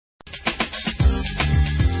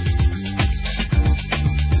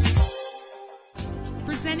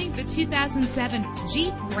Introducing the 2007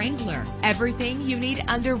 Jeep Wrangler. Everything you need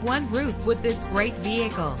under one roof with this great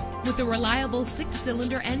vehicle. With a reliable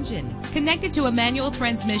 6-cylinder engine connected to a manual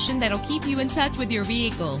transmission that'll keep you in touch with your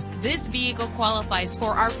vehicle. This vehicle qualifies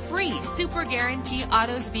for our free Super Guarantee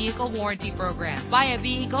Autos Vehicle Warranty Program. Buy a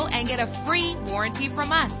vehicle and get a free warranty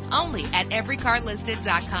from us only at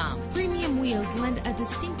everycarlisted.com. Premium wheels lend a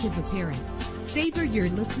distinctive appearance. Savor your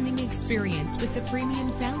listening experience with the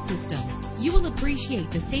premium sound system. You will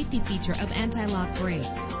appreciate the safety feature of anti-lock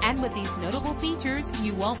brakes. And with these notable features,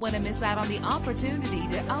 you won't want to miss out on the opportunity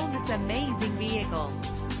to own this amazing vehicle.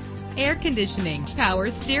 Air conditioning, power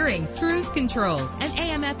steering, cruise control, an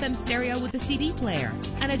AM/FM stereo with a CD player,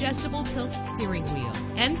 an adjustable tilt steering wheel.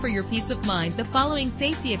 And for your peace of mind, the following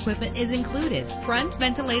safety equipment is included: front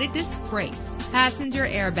ventilated disc brakes, passenger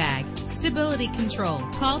airbag, stability control.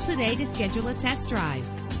 Call today to schedule a test drive.